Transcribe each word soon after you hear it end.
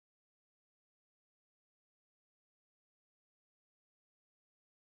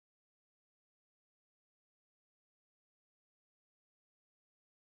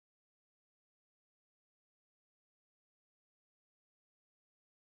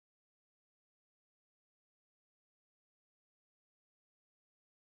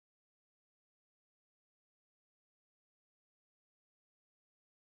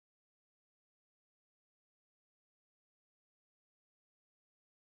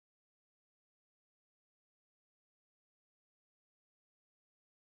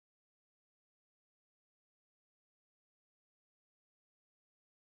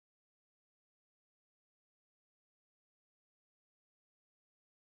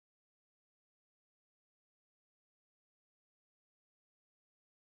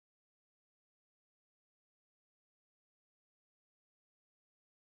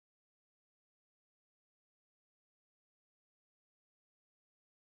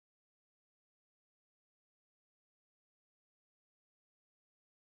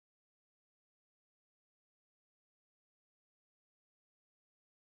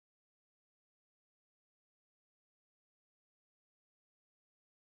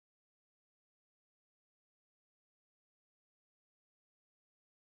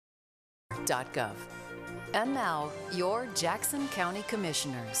jacksoncounty.gov. And now, your Jackson County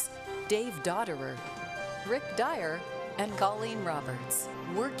Commissioners, Dave Dotterer, Rick Dyer, and Colleen Roberts,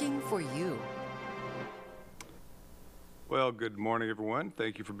 working for you. Well, good morning, everyone.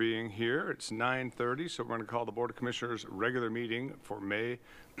 Thank you for being here. It's 9:30, so we're going to call the Board of Commissioners regular meeting for May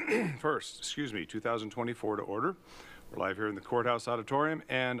 1st, 2024 to order. We're live here in the Courthouse Auditorium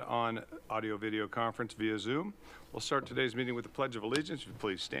and on audio-video conference via Zoom. We'll start today's meeting with the Pledge of Allegiance. If you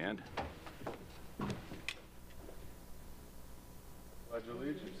please stand. Pledge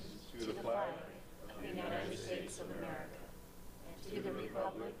allegiance to the flag of the United States of America and to the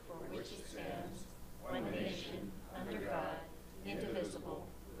republic for which it stands, one nation, under God, indivisible,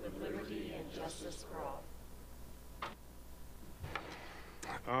 with liberty and justice for all.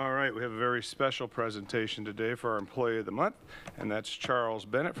 All right, we have a very special presentation today for our Employee of the Month, and that's Charles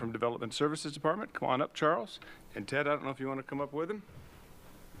Bennett from Development Services Department. Come on up, Charles. And Ted, I don't know if you want to come up with him.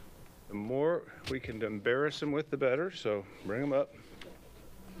 The more we can embarrass him with, the better, so bring him up.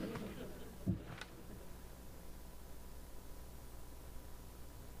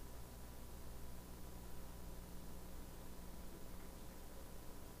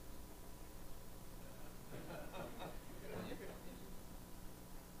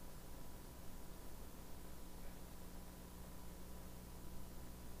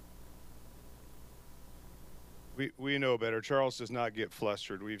 We know better. Charles does not get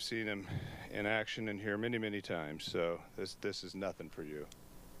flustered. We've seen him in action in here many, many times, so this is nothing for you.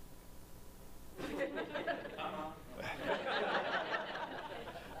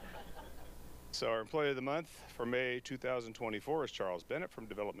 So our Employee of the Month for May 2024 is Charles Bennett from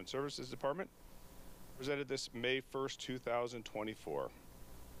Development Services Department. Presented this May 1st, 2024.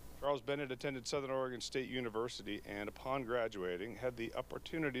 Charles Bennett attended Southern Oregon State University and upon graduating had the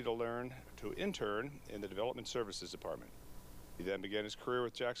opportunity to intern in the Development Services Department. He then began his career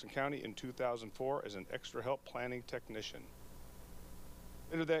with Jackson County in 2004 as an extra help planning technician.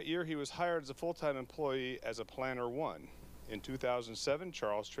 Later that year, he was hired as a full-time employee as a Planner 1. In 2007,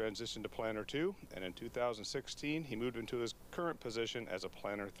 Charles transitioned to Planner 2, and in 2016, he moved into his current position as a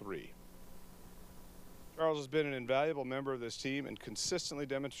Planner 3. Charles has been an invaluable member of this team and consistently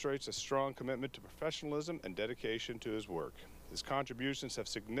demonstrates a strong commitment to professionalism and dedication to his work. His contributions have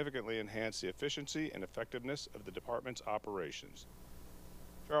significantly enhanced the efficiency and effectiveness of the department's operations.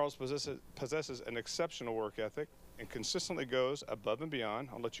 Charles possesses an exceptional work ethic and consistently goes above and beyond.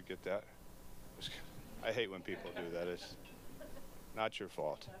 I'll let you get that. I hate when people do that. It's not your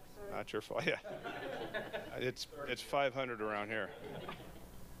fault. Not your fault. Yeah. It's 500 around here.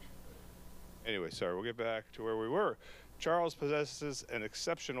 Anyway, sorry, we'll get back to where we were. Charles possesses an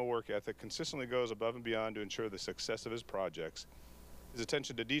exceptional work ethic, consistently goes above and beyond to ensure the success of his projects. His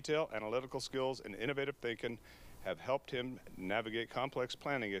attention to detail, analytical skills, and innovative thinking have helped him navigate complex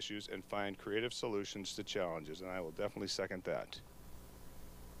planning issues and find creative solutions to challenges, and I will definitely second that.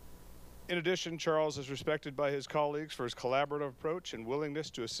 In addition, Charles is respected by his colleagues for his collaborative approach and willingness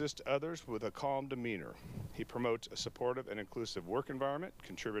to assist others with a calm demeanor. He promotes a supportive and inclusive work environment,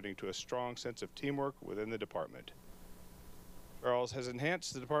 contributing to a strong sense of teamwork within the department. Charles has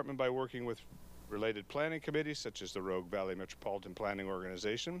enhanced the department by working with related planning committees such as the Rogue Valley Metropolitan Planning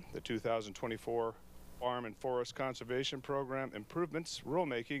Organization, the 2024 Farm and Forest Conservation Program Improvements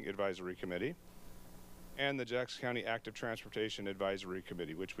Rulemaking Advisory Committee, and the Jackson County Active Transportation Advisory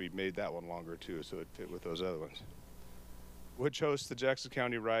Committee, which we made that one longer too, so it fit with those other ones, which hosts the Jackson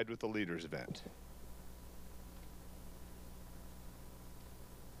County Ride with the Leaders event.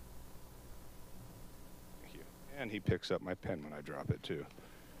 Thank you. And he picks up my pen when I drop it too.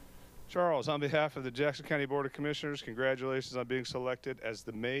 Charles, on behalf of the Jackson County Board of Commissioners, congratulations on being selected as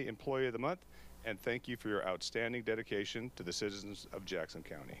the May Employee of the Month, and thank you for your outstanding dedication to the citizens of Jackson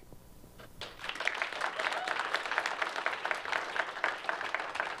County.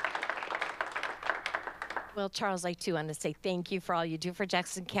 Well, Charles, I too want to say thank you for all you do for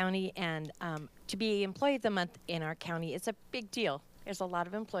Jackson County, and to be Employee of the Month in our county, it's a big deal. There's a lot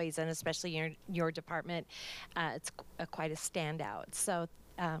of employees, and especially in your department, it's quite a standout. So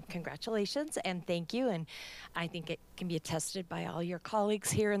congratulations and thank you, and I think it can be attested by all your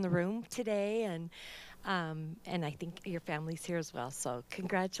colleagues here in the room today, and I think your family's here as well. So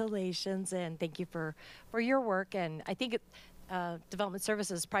congratulations, and thank you for your work, and I think Development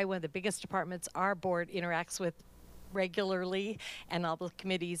Services is probably one of the biggest departments our board interacts with regularly, and all the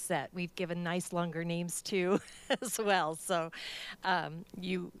committees that we've given nice longer names to as well. So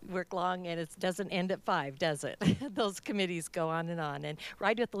you work long, and it doesn't end at 5, does it? Those committees go on. And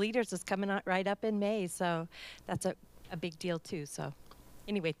Ride with the Leaders is coming out right up in May, so that's a big deal too. So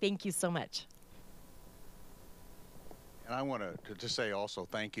anyway, thank you so much. And I want to say also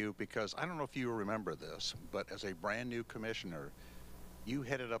thank you, because I don't know if you remember this, but as a brand new commissioner, you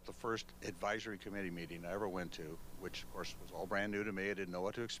headed up the first advisory committee meeting I ever went to, which of course was all brand new to me. I didn't know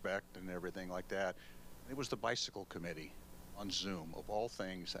what to expect and everything like that. It was the bicycle committee on Zoom, of all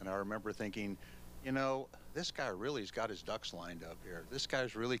things. And I remember thinking, you know, this guy really has got his ducks lined up here. This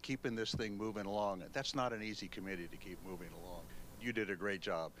guy's really keeping this thing moving along. That's not an easy committee to keep moving along. You did a great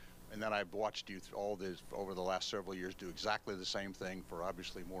job. And then I've watched you through all this over the last several years do exactly the same thing for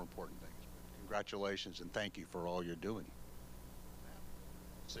obviously more important things. But congratulations and thank you for all you're doing.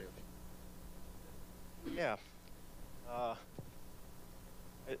 Yeah.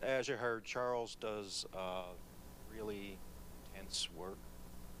 As you heard, Charles does really intense work.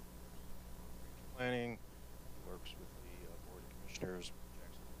 Planning, he works with the Board of Commissioners.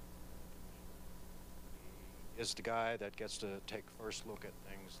 He is the guy that gets to take first look at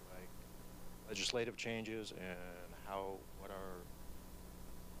things like legislative changes and what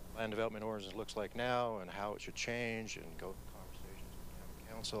our land development ordinance looks like now and how it should change, and go to conversations with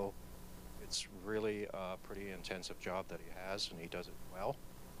the council. It's really a pretty intensive job that he has, and he does it well.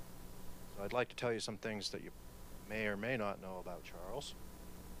 So I'd like to tell you some things that you may or may not know about Charles.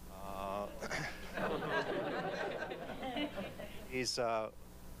 He's all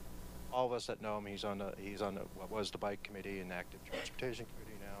of us that know him. He's on what was the bike committee and active transportation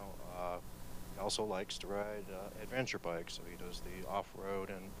committee now. He also likes to ride adventure bikes, so he does the off-road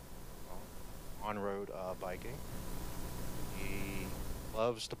and on-road biking. He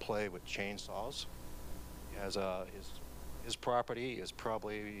loves to play with chainsaws. He has his property is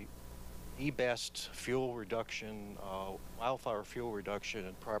probably the best fuel reduction, wildfire fuel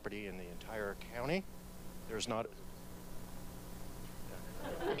reduction property in the entire county. There's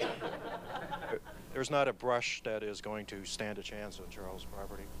not a brush that is going to stand a chance on Charles'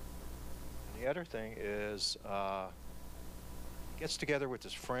 property. And the other thing is he gets together with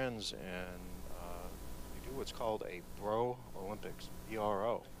his friends and they do what's called a Bro Olympics,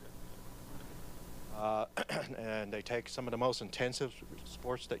 BRO. And they take some of the most intensive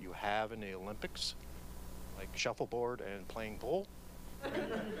sports that you have in the Olympics, like shuffleboard and playing pool,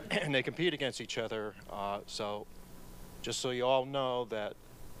 and they compete against each other. So just so you all know that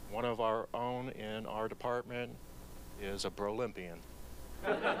one of our own in our department is a Brolympian.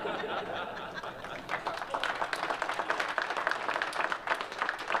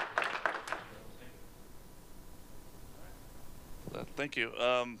 Thank you.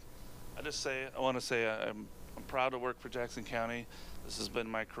 I want to say I'm proud to work for Jackson County. This has been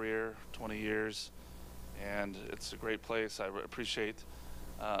my career, 20 years, and it's a great place. I appreciate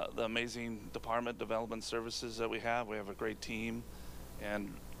the amazing department, development services that we have. We have a great team,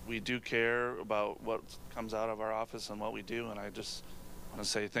 and we do care about what comes out of our office and what we do, and I just want to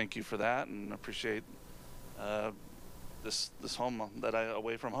say thank you for that and appreciate this home that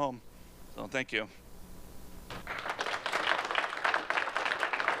away from home. So thank you.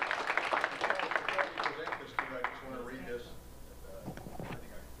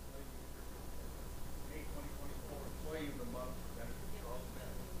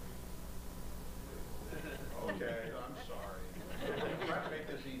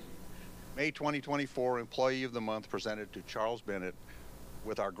 May 2024 Employee of the Month presented to Charles Bennett,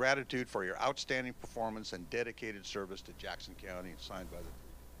 with our gratitude for your outstanding performance and dedicated service to Jackson County, signed by the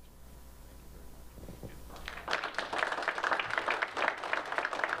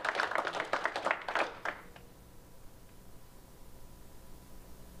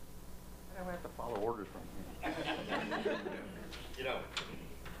I don't have to follow orders from him. You know.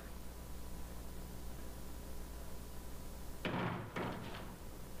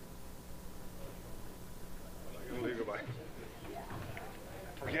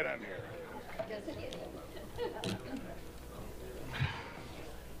 Get on here.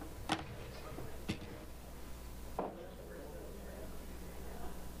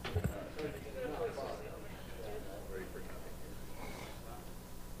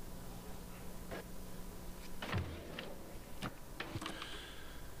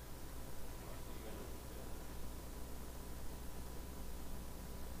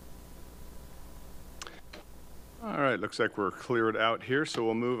 All right, looks like we're cleared out here, so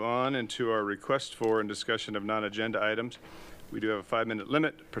we'll move on into our request for and discussion of non-agenda items. We do have a 5-minute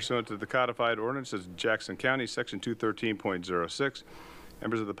limit pursuant to the codified ordinances of Jackson County, Section 213.06.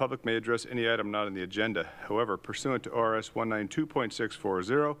 Members of the public may address any item not on the agenda. However, pursuant to RS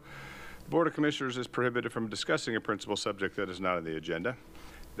 192.640, the Board of Commissioners is prohibited from discussing a principal subject that is not on the agenda.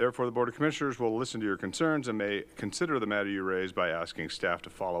 Therefore, the Board of Commissioners will listen to your concerns and may consider the matter you raise by asking staff to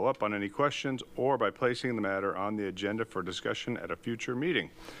follow up on any questions or by placing the matter on the agenda for discussion at a future meeting.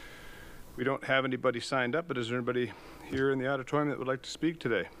 We don't have anybody signed up, but is there anybody here in the auditorium that would like to speak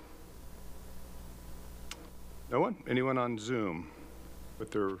today? No one? Anyone on Zoom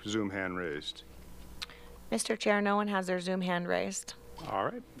with their Zoom hand raised? Mr. Chair, no one has their Zoom hand raised. All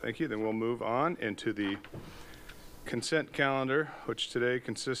right, thank you. Then we'll move on into the consent calendar, which today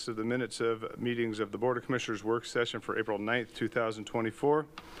consists of the minutes of meetings of the Board of Commissioners work session for April 9th, 2024,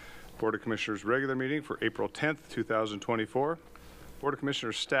 Board of Commissioners regular meeting for April 10th, 2024, Board of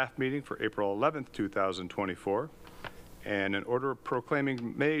Commissioners staff meeting for April 11th, 2024, and an order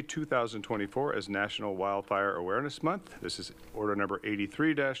proclaiming May 2024 as National Wildfire Awareness Month. This is order number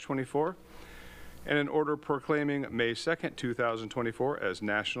 83-24. And an order proclaiming May 2nd, 2024 as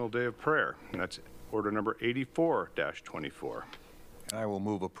National Day of Prayer. And that's order number 84-24. And I will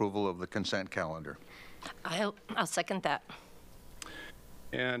move approval of the consent calendar. I'll second that.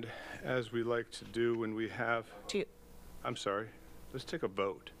 And as we like to do when we have, To I'm sorry, let's take a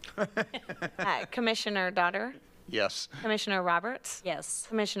vote. Commissioner Dotter, Yes. Commissioner Roberts, Yes.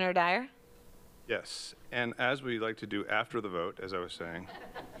 Commissioner Dyer, Yes. And as we like to do after the vote, as I was saying,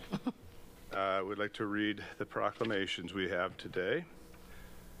 we'd like to read the proclamations we have today.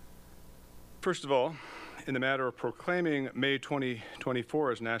 First of all, in the matter of proclaiming May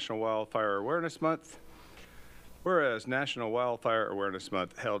 2024 as National Wildfire Awareness Month, whereas National Wildfire Awareness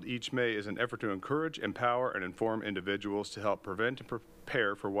Month held each May is an effort to encourage, empower, and inform individuals to help prevent and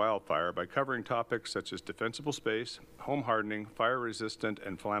prepare for wildfire by covering topics such as defensible space, home hardening, fire-resistant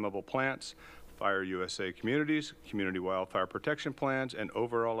and flammable plants, Fire USA communities, community wildfire protection plans, and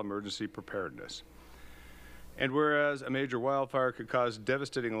overall emergency preparedness. And whereas a major wildfire could cause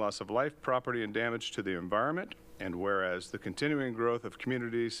devastating loss of life, property, and damage to the environment, and whereas the continuing growth of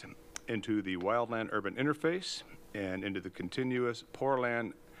communities into the wildland-urban interface and into the continuous poor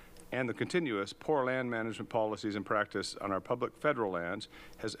land management policies and practice on our public federal lands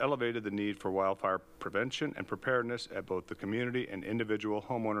has elevated the need for wildfire prevention and preparedness at both the community and individual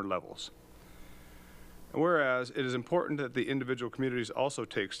homeowner levels. And whereas it is important that the individual communities also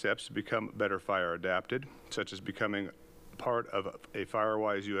take steps to become better fire adapted, such as becoming part of a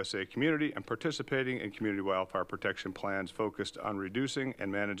FireWise USA community and participating in community wildfire protection plans focused on reducing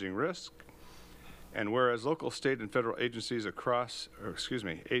and managing risk. And whereas local, state, and federal agencies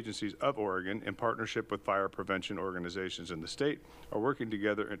agencies of Oregon in partnership with fire prevention organizations in the state are working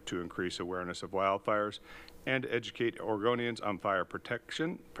together to increase awareness of wildfires and educate Oregonians on fire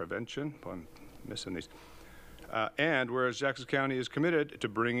prevention, I'm missing these. And whereas Jackson County is committed to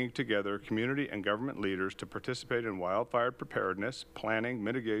bringing together community and government leaders to participate in wildfire preparedness, planning,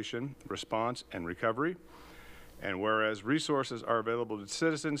 mitigation, response, and recovery. And whereas resources are available to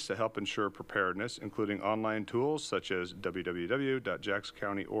citizens to help ensure preparedness, including online tools such as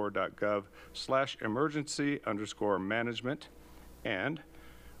www.jacksoncounty.org/emergency_management, and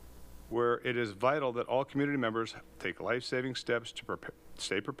where it is vital that all community members take life-saving steps to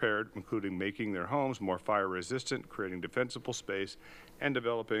stay prepared, including making their homes more fire-resistant, creating defensible space, and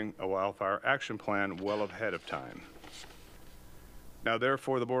developing a wildfire action plan well ahead of time. Now,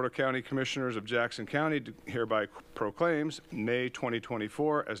 therefore, the Board of County Commissioners of Jackson County hereby proclaims May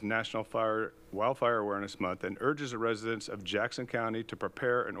 2024 as National Wildfire Awareness Month and urges the residents of Jackson County to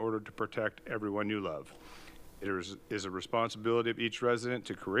prepare in order to protect everyone you love. It is a responsibility of each resident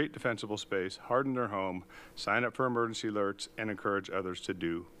to create defensible space, harden their home, sign up for emergency alerts, and encourage others to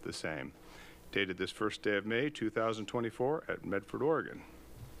do the same. Dated this first day of May, 2024 at Medford, Oregon.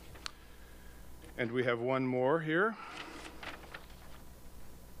 And we have one more here.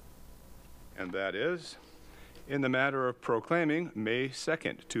 And that is, in the matter of proclaiming May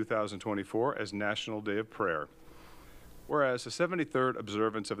 2nd, 2024 as National Day of Prayer. Whereas the 73rd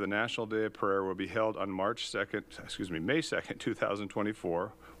observance of the National Day of Prayer will be held on May 2nd,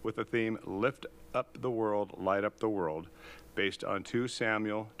 2024, with the theme, Lift Up the World, Light Up the World, based on 2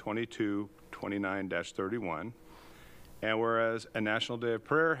 Samuel 22:29-31. And whereas a National Day of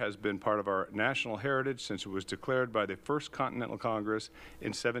Prayer has been part of our national heritage since it was declared by the First Continental Congress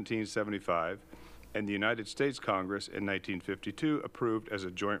in 1775, and the United States Congress in 1952 approved as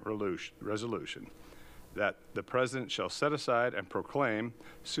a joint resolution, that the President shall set aside and proclaim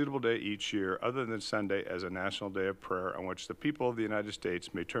suitable day each year other than Sunday as a National Day of Prayer on which the people of the United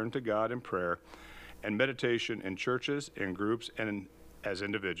States may turn to God in prayer and meditation in churches, in groups, and as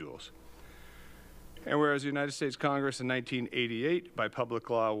individuals. And whereas the United States Congress in 1988, by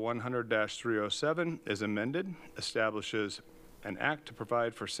Public Law 100-307, is amended, establishes an act to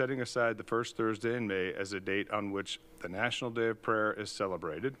provide for setting aside the first Thursday in May as a date on which the National Day of Prayer is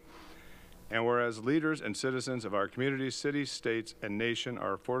celebrated. And whereas leaders and citizens of our communities, cities, states, and nation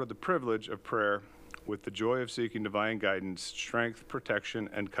are afforded the privilege of prayer with the joy of seeking divine guidance, strength, protection,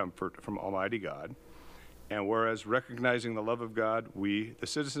 and comfort from Almighty God. And whereas recognizing the love of God, we, the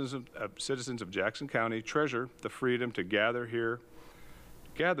citizens of Jackson County, treasure the freedom to gather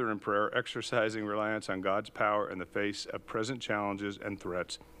in prayer, exercising reliance on God's power in the face of present challenges and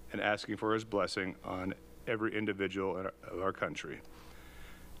threats, and asking for his blessing on every individual of our country.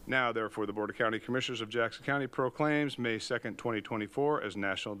 Now, therefore, the Board of County Commissioners of Jackson County proclaims May 2nd, 2024 as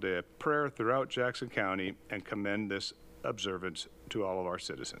National Day of Prayer throughout Jackson County and commend this observance to all of our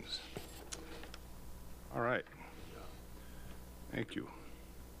citizens. All right. Thank you.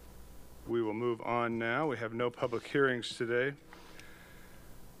 We will move on now. We have no public hearings today.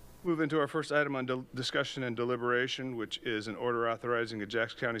 Move into our first item on discussion and deliberation, which is an order authorizing a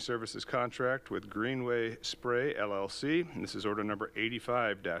Jackson County Services contract with Greenway Spray, LLC. And this is order number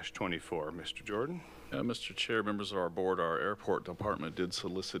 85-24. Mr. Jordan. Mr. Chair, members of our board, our airport department did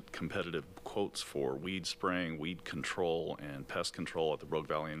solicit competitive quotes for weed spraying, weed control, and pest control at the Rogue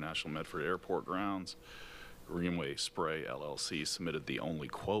Valley and National Medford Airport grounds. Greenway Spray, LLC submitted the only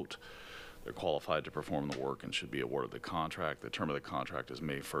quote. They're qualified to perform the work and should be awarded the contract. The term of the contract is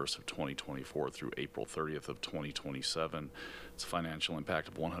May 1st of 2024 through April 30th of 2027. It's a financial impact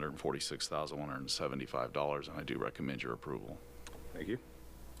of $146,175, and I do recommend your approval. Thank you.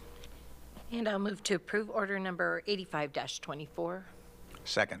 And I'll move to approve order number 85-24.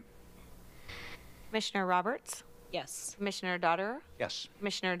 Second. Commissioner Roberts, Yes. Commissioner Dotterer, Yes.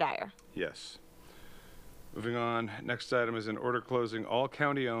 Commissioner Dyer. Yes. Moving on, next item is an order closing all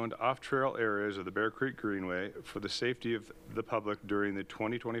county-owned off-trail areas of the Bear Creek Greenway for the safety of the public during the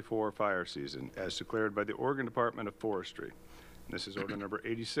 2024 fire season, as declared by the Oregon Department of Forestry. And this is order number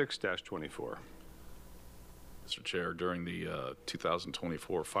 86-24. Mr. Chair, during the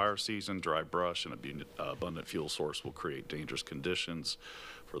 2024 fire season, dry brush and abundant fuel source will create dangerous conditions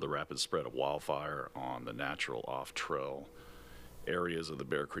for the rapid spread of wildfire on the natural off-trail areas of the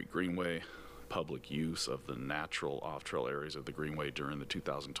Bear Creek Greenway. Public use of the natural off-trail areas of the Greenway during the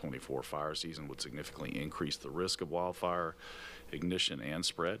 2024 fire season would significantly increase the risk of wildfire, ignition, and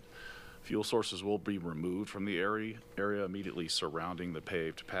spread. Fuel sources will be removed from the area immediately surrounding the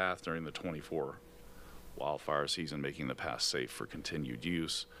paved path during the 24 wildfire season, making the path safe for continued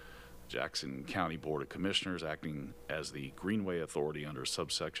use. Jackson County Board of Commissioners, acting as the Greenway Authority under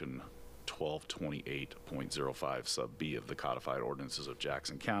subsection 1228.05 sub B of the codified ordinances of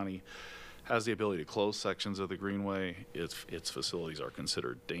Jackson County, has the ability to close sections of the Greenway if its facilities are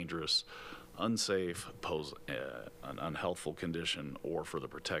considered dangerous, unsafe, pose an unhealthful condition, or for the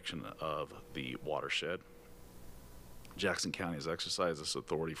protection of the watershed. Jackson County has exercised this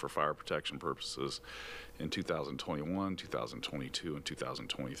authority for fire protection purposes in 2021, 2022, and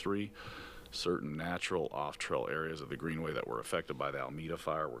 2023. Certain natural off-trail areas of the Greenway that were affected by the Almeda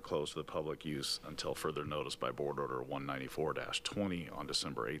fire were closed to the public use until further notice by Board Order 194-20 on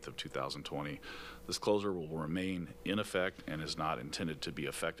December 8th of 2020. This closure will remain in effect and is not intended to be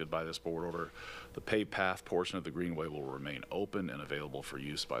affected by this board order. The paved path portion of the Greenway will remain open and available for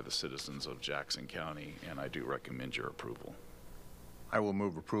use by the citizens of Jackson County, and I do recommend your approval. I will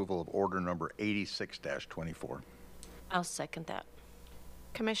move approval of order number 86-24. I'll second that.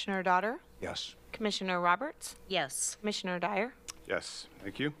 Commissioner Dotterer, Yes. Commissioner Roberts, Yes. Commissioner Dyer. Yes,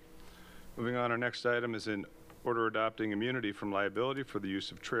 thank you. Moving on, our next item is an order adopting immunity from liability for the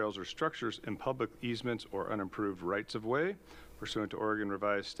use of trails or structures in public easements or unimproved rights-of-way pursuant to Oregon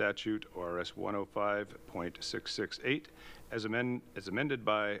Revised Statute ORS 105.668 as amended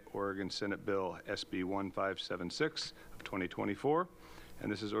by Oregon Senate Bill SB 1576 of 2024. And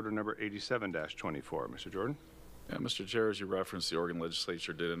this is order number 87-24. Mr. Jordan. Yeah, Mr. Chair, as you referenced, the Oregon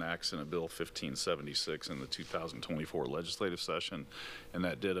Legislature did enact Senate Bill 1576 in the 2024 legislative session, and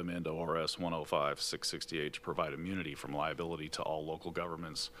that did amend ORS 105.668 to provide immunity from liability to all local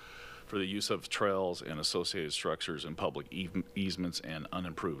governments for the use of trails and associated structures in public easements and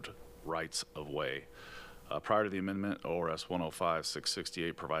unimproved rights of way. Prior to the amendment, ORS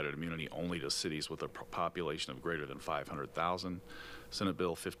 105.668 provided immunity only to cities with a population of greater than 500,000. Senate Bill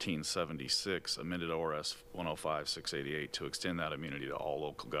 1576 amended ORS 105.688 to extend that immunity to all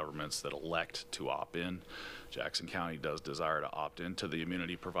local governments that elect to opt in. Jackson County does desire to opt into the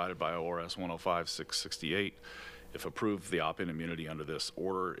immunity provided by ORS 105.668. If approved, the opt-in immunity under this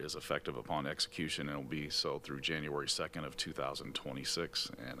order is effective upon execution and will be so through January 2nd of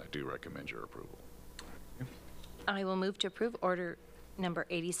 2026, and I do recommend your approval. I will move to approve order number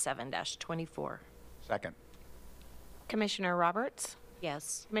 87-24. Second. Commissioner Roberts,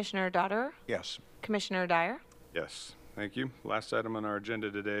 Yes. Commissioner Dotterer, Yes. Commissioner Dyer. Yes, thank you. Last item on our agenda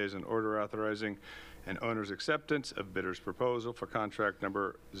today is an order authorizing and owner's acceptance of bidder's proposal for contract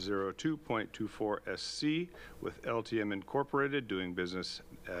number 02.24SC with LTM Incorporated, doing business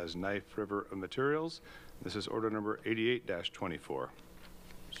as Knife River Materials. This is order number 88-24.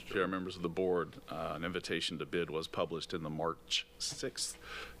 Mr. Chair, members of the board, an invitation to bid was published in the March 6th,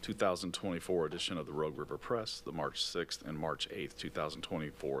 2024 edition of the Rogue River Press, the March 6th and March 8th,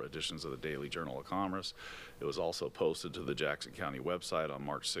 2024 editions of the Daily Journal of Commerce. It was also posted to the Jackson County website on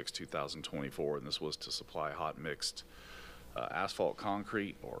March 6, 2024, and this was to supply hot mixed asphalt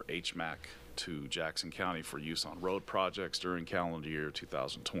concrete, or HMAC, to Jackson County for use on road projects during calendar year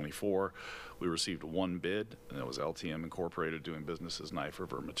 2024. We received one bid, and it was LTM Incorporated, doing business as Knife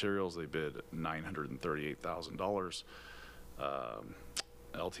River Materials. They bid $938,000.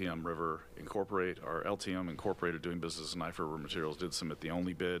 LTM Incorporated, doing business as Knife River Materials, did submit the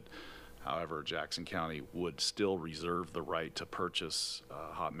only bid. However, Jackson County would still reserve the right to purchase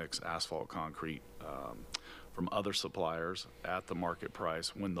hot mix asphalt concrete from other suppliers at the market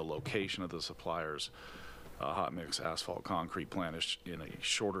price when the location of the supplier's hot mix asphalt concrete plant is in a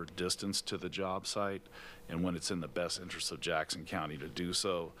shorter distance to the job site, and when it's in the best interest of Jackson County to do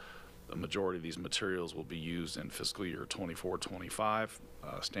so. The majority of these materials will be used in fiscal year 24-25.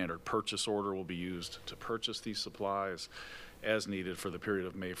 Standard purchase order will be used to purchase these supplies as needed for the period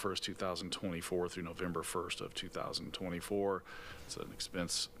of May 1st, 2024 through November 1st of 2024. It's an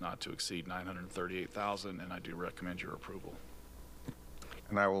expense not to exceed $938,000, and I do recommend your approval.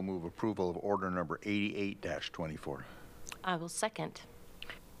 And I will move approval of order number 88-24. I will second.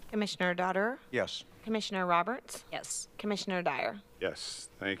 Commissioner Dodder, Yes. Commissioner Roberts, Yes. Commissioner Dyer. Yes,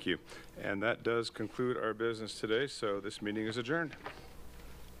 thank you. And that does conclude our business today, so this meeting is adjourned.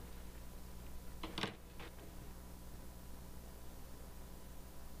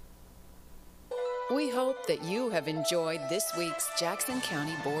 We hope that you have enjoyed this week's Jackson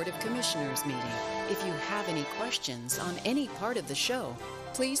County Board of Commissioners meeting. If you have any questions on any part of the show,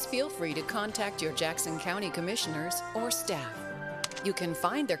 please feel free to contact your Jackson County Commissioners or staff. You can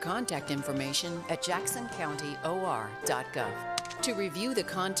find their contact information at jacksoncountyor.gov. To review the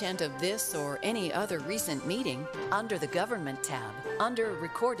content of this or any other recent meeting, under the Government tab, under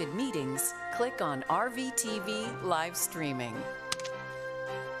Recorded Meetings, click on RVTV Live Streaming.